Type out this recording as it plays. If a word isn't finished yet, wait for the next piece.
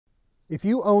If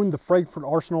you own the Frankford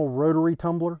Arsenal Rotary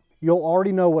Tumbler, you'll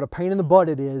already know what a pain in the butt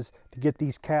it is to get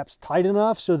these caps tight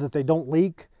enough so that they don't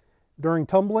leak during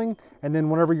tumbling, and then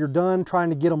whenever you're done trying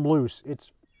to get them loose,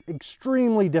 it's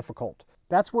extremely difficult.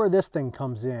 That's where this thing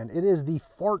comes in. It is the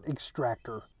FART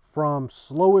Extractor from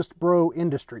SlowestBro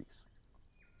Industries.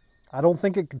 I don't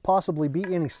think it could possibly be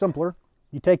any simpler.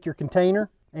 You take your container,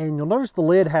 and you'll notice the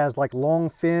lid has like long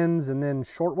fins and then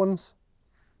short ones.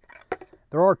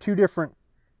 There are two different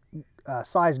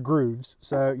size grooves,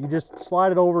 so you just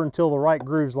slide it over until the right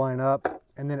grooves line up,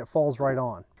 and then it falls right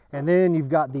on. And then you've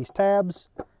got these tabs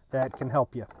that can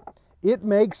help you. It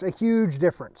makes a huge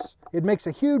difference. It makes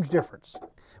a huge difference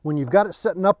when you've got it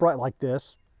sitting upright like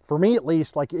this. For me at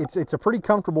least, like it's a pretty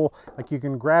comfortable, like you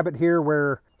can grab it here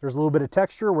where there's a little bit of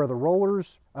texture where the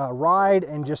rollers ride,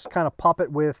 and just kind of pop it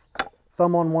with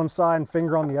thumb on one side and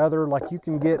finger on the other. Like you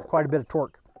can get quite a bit of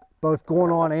torque, both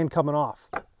going on and coming off.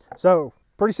 So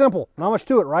pretty simple, not much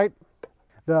to it, right?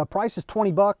 The price is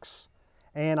 20 bucks,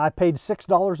 and I paid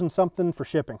 $6 and something for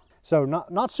shipping. So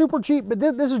not super cheap, but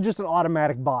this is just an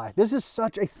automatic buy. This is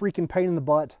such a freaking pain in the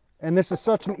butt, and this is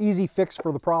such an easy fix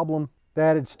for the problem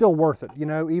that it's still worth it, you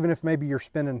know, even if maybe you're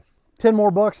spending 10 more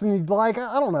bucks than you'd like.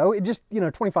 I don't know, it just, you know,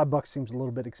 25 bucks seems a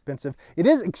little bit expensive. It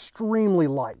is extremely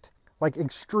light, like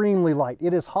extremely light.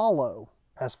 It is hollow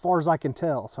as far as I can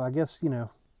tell. So I guess, you know,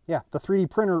 yeah, the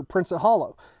 3D printer prints it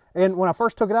hollow. And when I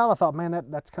first took it out, I thought, man,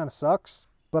 that's kind of sucks.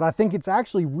 But I think it's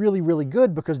actually really, really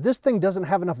good because this thing doesn't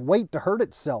have enough weight to hurt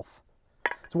itself.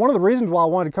 It's one of the reasons why I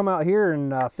wanted to come out here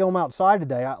and film outside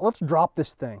today. Let's drop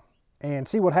this thing and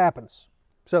see what happens.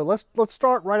 So let's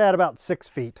start right at about 6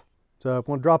 feet. So I'm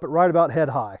gonna drop it right about head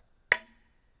high.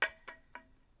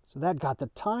 So that got the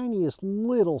tiniest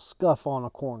little scuff on a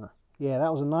corner. Yeah,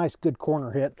 that was a nice, good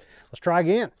corner hit. Let's try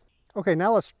again. Okay,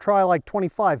 now let's try like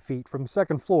 25 feet from the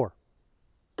second floor.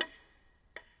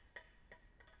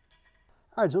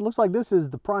 All right, so it looks like this is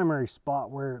the primary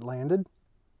spot where it landed.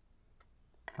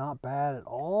 Not bad at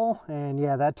all. And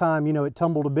yeah, that time, you know, it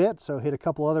tumbled a bit, so hit a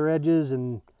couple other edges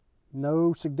and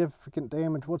no significant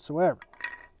damage whatsoever.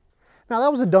 Now that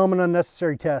was a dumb and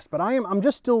unnecessary test, but I'm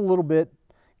just still a little bit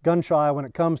gun shy when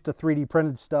it comes to 3D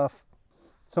printed stuff.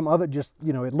 Some of it just,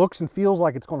 you know, it looks and feels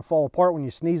like it's going to fall apart when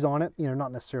you sneeze on it. You know,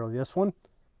 not necessarily this one.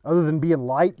 Other than being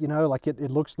light, you know, like it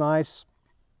looks nice.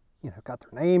 You know, got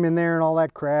their name in there and all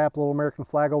that crap, little American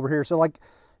flag over here. So like,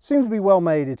 seems to be well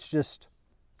made. It's just,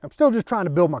 I'm still just trying to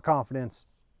build my confidence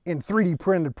in 3D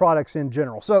printed products in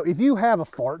general. So if you have a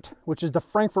FART, which is the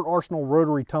Frankford Arsenal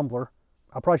Rotary Tumbler,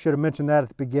 I probably should have mentioned that at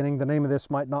the beginning. The name of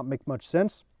this might not make much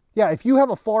sense. Yeah, if you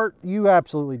have a FART, you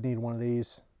absolutely need one of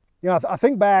these. You know, I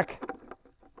think back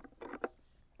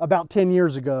about 10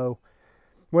 years ago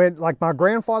when like my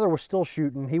grandfather was still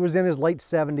shooting. He was in his late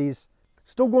 70s.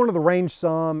 Still going to the range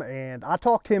some, and I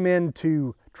talked him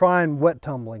into trying wet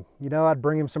tumbling. You know, I'd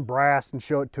bring him some brass and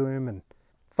show it to him, and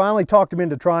finally talked him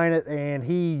into trying it, and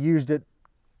he used it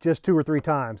just 2 or 3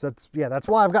 times. That's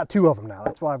why I've got 2 of them now.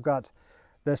 That's why I've got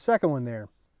the second one there.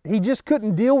 He just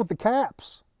couldn't deal with the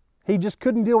caps. He just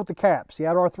couldn't deal with the caps. He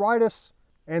had arthritis,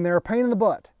 and they're a pain in the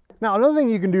butt. Now, another thing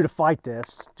you can do to fight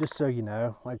this, just so you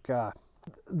know, like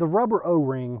the rubber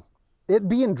O-ring, it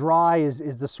being dry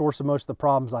is the source of most of the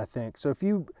problems, I think. So if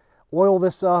you oil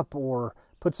this up or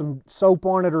put some soap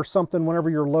on it or something whenever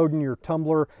you're loading your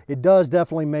tumbler, it does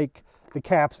definitely make the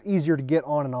caps easier to get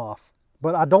on and off.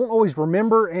 But I don't always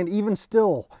remember, and even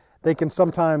still, they can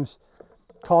sometimes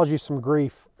cause you some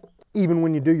grief, even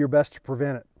when you do your best to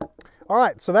prevent it. All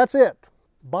right, so that's it.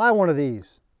 Buy one of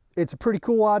these. It's a pretty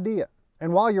cool idea.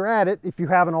 And while you're at it, if you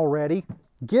haven't already,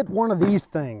 get one of these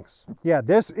things. Yeah,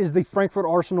 this is the Frankford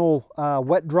Arsenal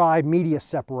wet-dry media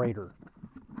separator.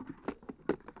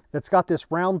 That's got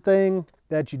this round thing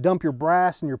that you dump your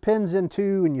brass and your pins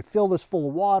into, and you fill this full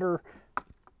of water.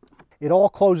 It all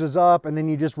closes up, and then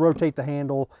you just rotate the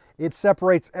handle. It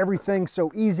separates everything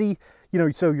so easy. You know,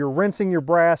 so you're rinsing your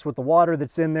brass with the water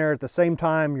that's in there. At the same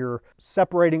time, you're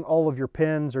separating all of your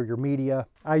pins or your media.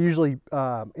 I usually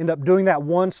end up doing that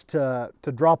once to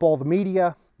drop all the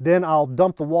media. Then I'll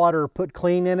dump the water, put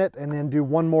clean in it, and then do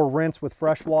one more rinse with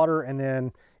fresh water, and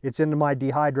then it's into my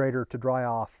dehydrator to dry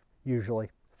off, usually.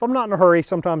 If I'm not in a hurry,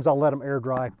 sometimes I'll let them air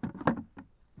dry.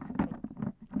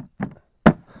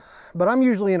 But I'm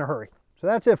usually in a hurry. So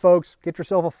that's it, folks. Get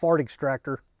yourself a FART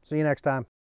extractor. See you next time.